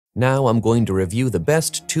Now I'm going to review the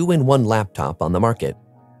best 2-in-1 laptop on the market.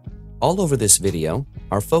 All over this video,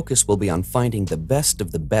 our focus will be on finding the best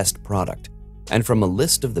of the best product. And from a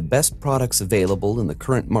list of the best products available in the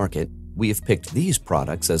current market, we have picked these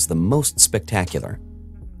products as the most spectacular.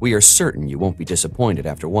 We are certain you won't be disappointed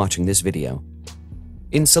after watching this video.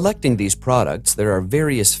 In selecting these products, there are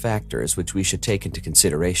various factors which we should take into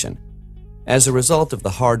consideration. As a result of the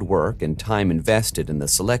hard work and time invested in the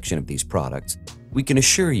selection of these products, we can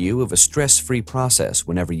assure you of a stress-free process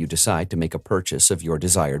whenever you decide to make a purchase of your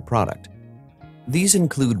desired product. These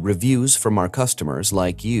include reviews from our customers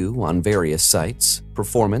like you on various sites,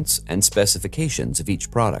 performance, and specifications of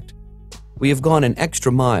each product. We have gone an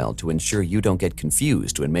extra mile to ensure you don't get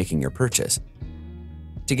confused when making your purchase.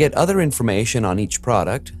 To get other information on each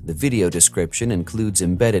product, the video description includes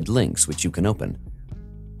embedded links which you can open.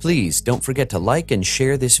 Please don't forget to like and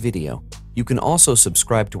share this video. You can also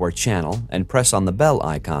subscribe to our channel and press on the bell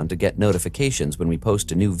icon to get notifications when we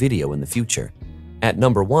post a new video in the future. At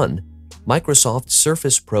number 1, Microsoft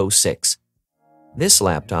Surface Pro 6. This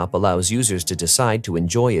laptop allows users to decide to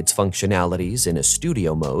enjoy its functionalities in a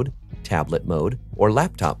studio mode, tablet mode, or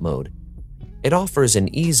laptop mode. It offers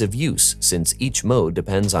an ease of use since each mode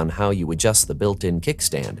depends on how you adjust the built-in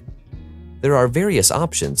kickstand. There are various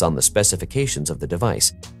options on the specifications of the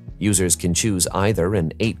device. Users can choose either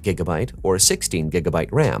an 8GB or 16GB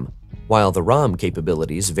RAM, while the ROM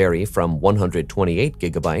capabilities vary from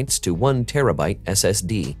 128GB to 1TB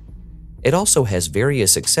SSD. It also has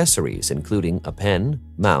various accessories including a pen,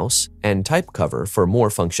 mouse, and type cover for more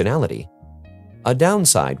functionality. A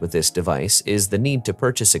downside with this device is the need to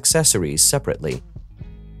purchase accessories separately.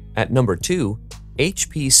 At number 2,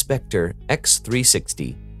 HP Spectre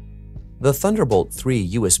X360. The Thunderbolt 3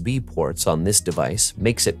 USB ports on this device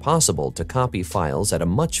makes it possible to copy files at a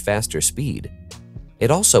much faster speed.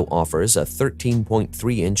 It also offers a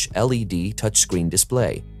 13.3-inch LED touchscreen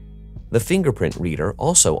display. The fingerprint reader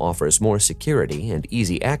also offers more security and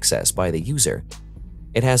easy access by the user.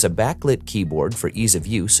 It has a backlit keyboard for ease of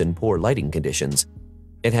use in poor lighting conditions.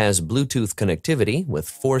 It has Bluetooth connectivity with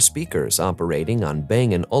 4 speakers operating on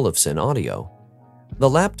Bang & Olufsen audio. The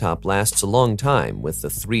laptop lasts a long time with the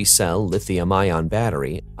 3-cell lithium-ion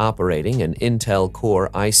battery operating an Intel Core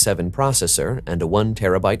i7 processor and a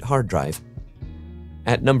 1TB hard drive.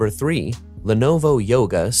 At number 3, Lenovo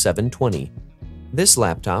Yoga 720. This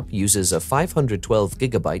laptop uses a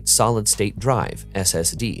 512GB solid-state drive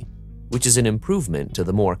 (SSD), which is an improvement to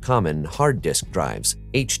the more common hard disk drives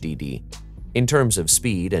 (HDD) in terms of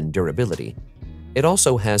speed and durability. It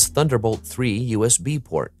also has Thunderbolt 3 USB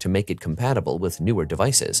port to make it compatible with newer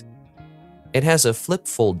devices. It has a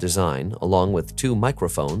flip-fold design along with 2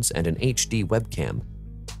 microphones and an HD webcam.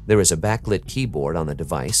 There is a backlit keyboard on the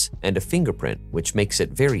device and a fingerprint which makes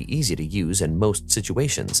it very easy to use in most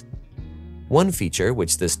situations. One feature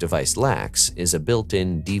which this device lacks is a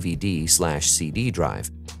built-in DVD/CD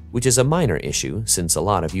drive, which is a minor issue since a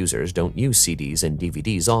lot of users don't use CDs and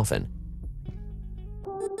DVDs often.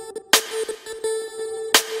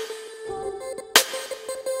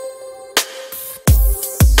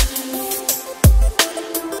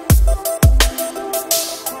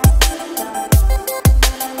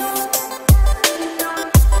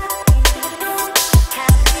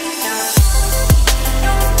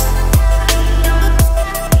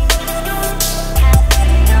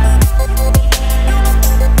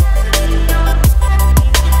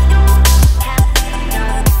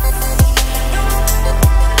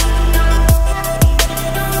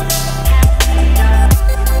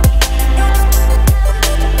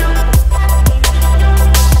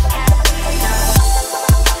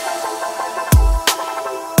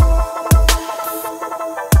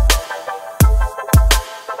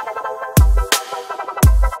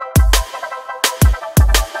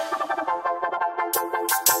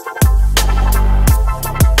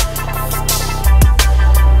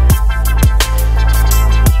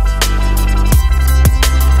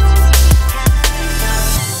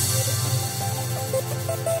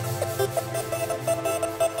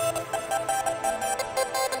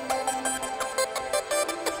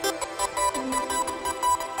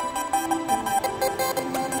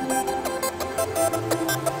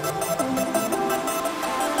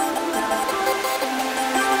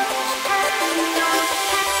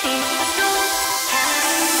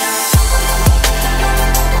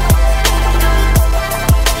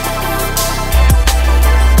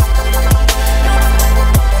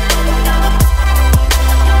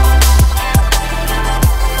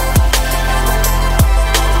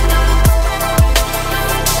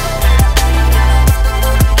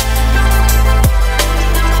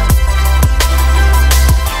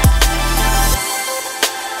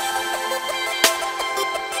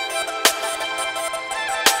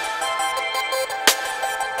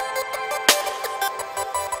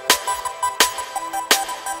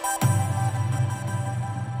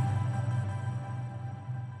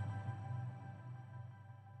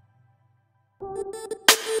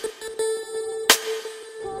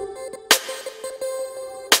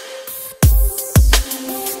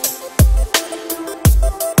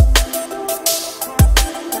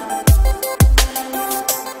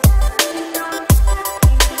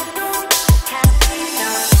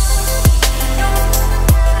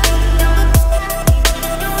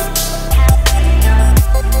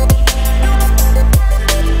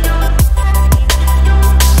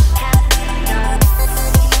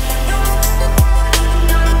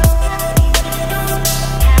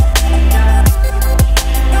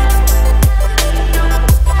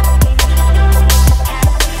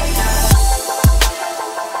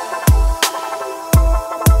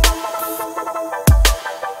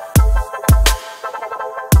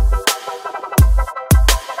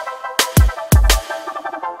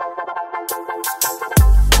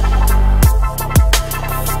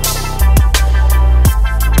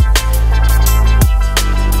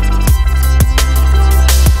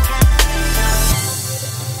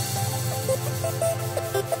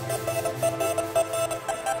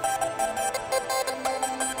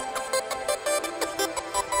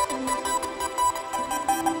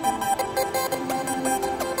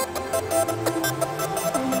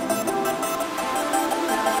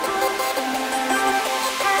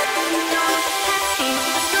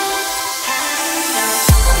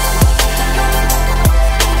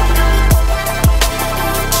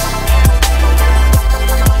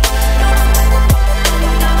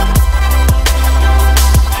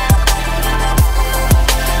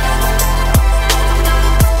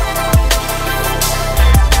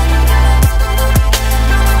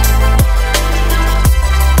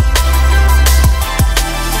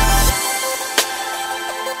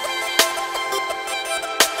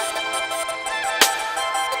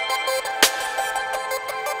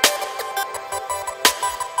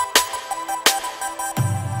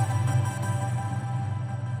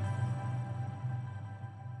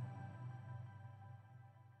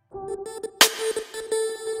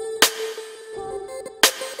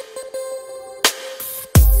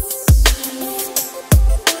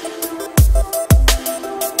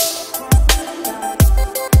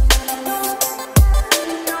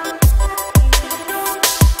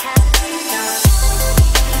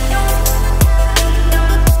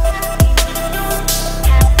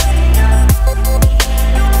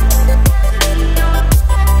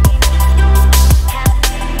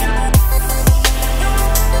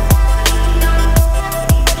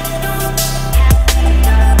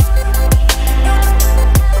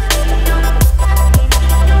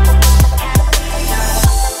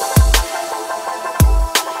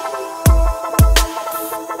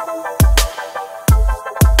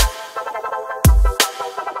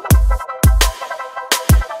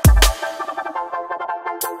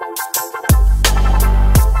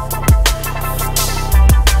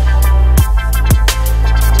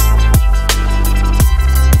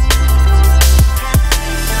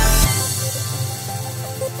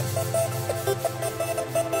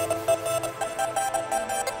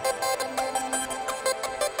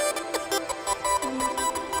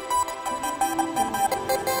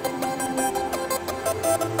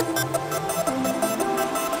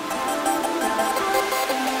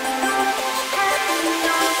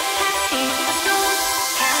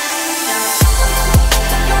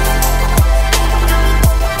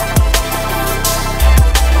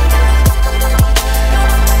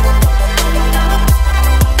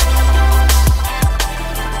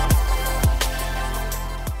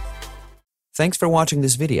 Thanks for watching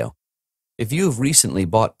this video. If you have recently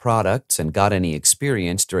bought products and got any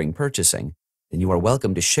experience during purchasing, then you are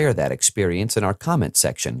welcome to share that experience in our comment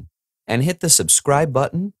section. And hit the subscribe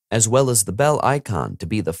button as well as the bell icon to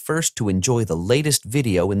be the first to enjoy the latest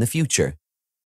video in the future.